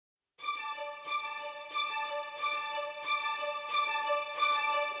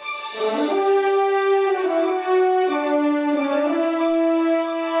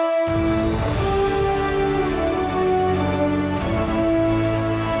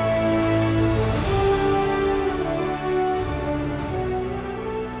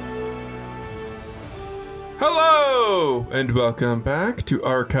Hello, and welcome back to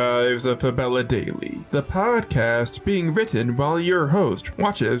Archives of Fabella Daily, the podcast being written while your host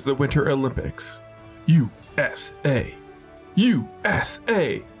watches the Winter Olympics. USA!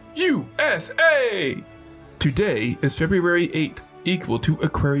 USA! USA! Today is February 8th, equal to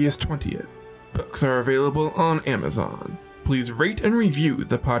Aquarius 20th. Books are available on Amazon. Please rate and review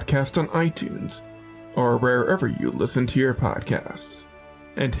the podcast on iTunes, or wherever you listen to your podcasts.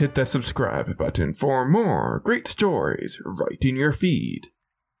 And hit that subscribe button for more great stories right in your feed.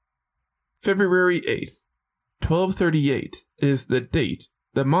 February 8th, 1238 is the date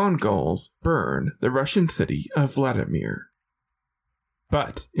the Mongols burn the Russian city of Vladimir.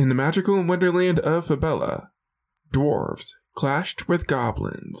 But in the magical wonderland of Fabella, dwarves clashed with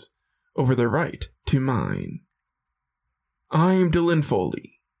goblins over the right to mine. I'm Dylan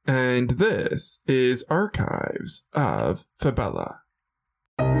Foley, and this is Archives of Fabella.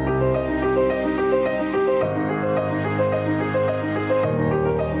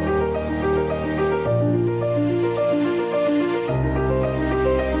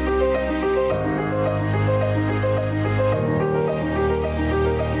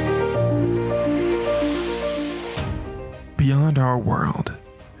 Beyond our world,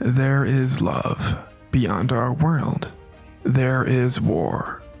 there is love. Beyond our world, there is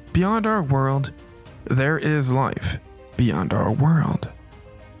war. Beyond our world, there is life. Beyond our world,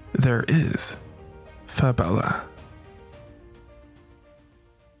 there is Fabella.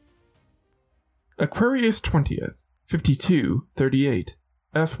 Aquarius 20th, 5238,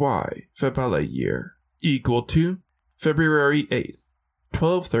 FY Fabella year, equal to February 8th,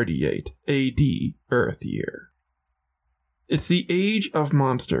 1238 AD Earth year. It's the age of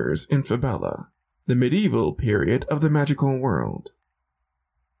monsters in Fabella, the medieval period of the magical world.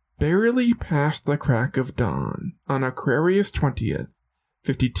 Barely past the crack of dawn on Aquarius 20th,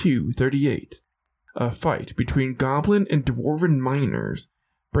 5238, a fight between goblin and dwarven miners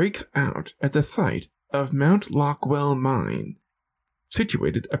breaks out at the site of Mount Lockwell Mine,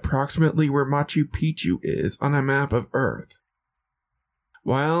 situated approximately where Machu Picchu is on a map of Earth.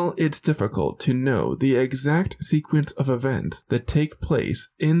 While it's difficult to know the exact sequence of events that take place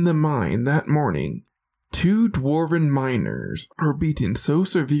in the mine that morning, two dwarven miners are beaten so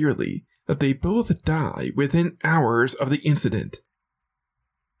severely that they both die within hours of the incident.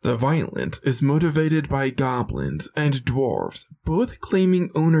 The violence is motivated by goblins and dwarves, both claiming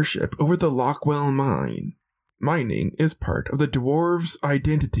ownership over the Lockwell mine. Mining is part of the dwarves'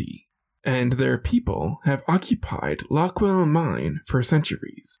 identity, and their people have occupied Lockwell Mine for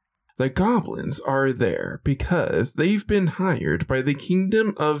centuries. The goblins are there because they've been hired by the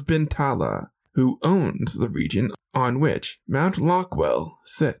Kingdom of Bentala, who owns the region on which Mount Lockwell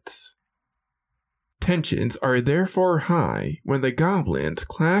sits. Tensions are therefore high when the goblins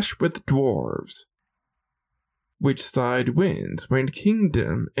clash with dwarves. Which side wins when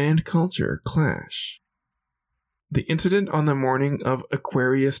kingdom and culture clash? The incident on the morning of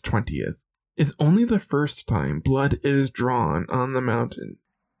Aquarius 20th is only the first time blood is drawn on the mountain.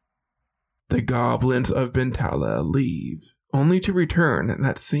 The goblins of Bentala leave, only to return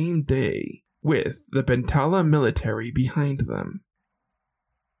that same day with the Bentala military behind them.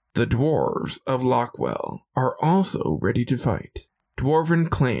 The dwarves of Lockwell are also ready to fight. Dwarven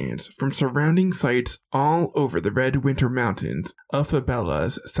clans from surrounding sites all over the Red Winter Mountains of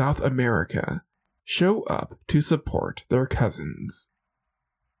Fabella's South America show up to support their cousins.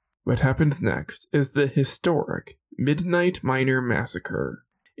 What happens next is the historic Midnight Miner Massacre,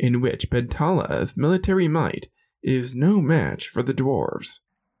 in which Bentala's military might is no match for the dwarves.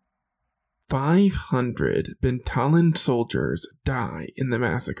 500 Bentalan soldiers die in the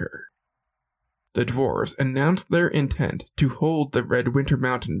massacre. The dwarves announce their intent to hold the Red Winter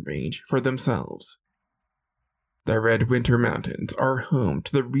Mountain range for themselves. The Red Winter Mountains are home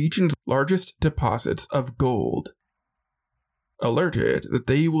to the region's largest deposits of gold. Alerted that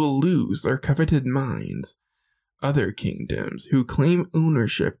they will lose their coveted mines, other kingdoms who claim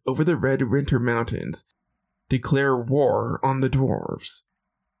ownership over the Red Winter Mountains declare war on the dwarves.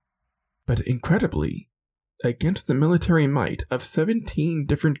 But incredibly, against the military might of 17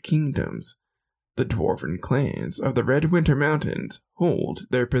 different kingdoms, the dwarven clans of the Red Winter Mountains hold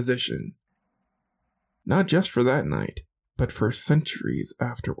their position. Not just for that night, but for centuries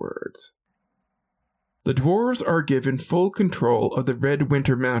afterwards. The dwarves are given full control of the Red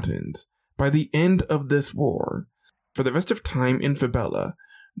Winter Mountains by the end of this war. For the rest of time in Fabella,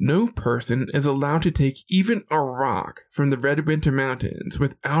 No person is allowed to take even a rock from the Red Winter Mountains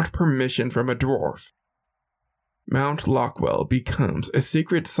without permission from a dwarf. Mount Lockwell becomes a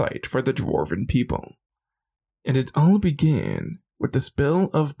sacred site for the dwarven people. And it all began with the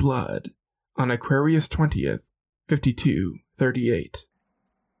spill of blood on Aquarius 20th, 5238.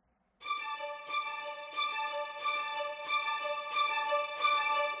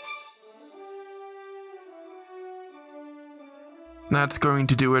 That's going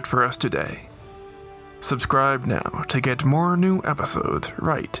to do it for us today. Subscribe now to get more new episodes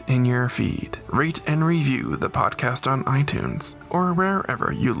right in your feed. Rate and review the podcast on iTunes or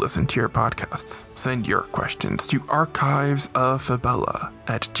wherever you listen to your podcasts. Send your questions to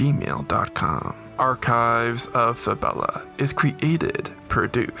archivesoffabella@gmail.com. Archives of Fabella is created,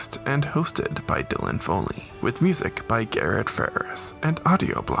 produced, and hosted by Dylan Foley, with music by Garrett Ferris and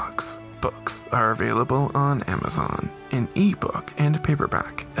audio blocks. Books are available on Amazon in ebook and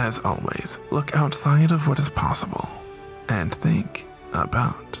paperback. As always, look outside of what is possible and think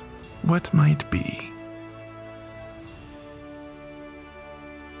about what might be.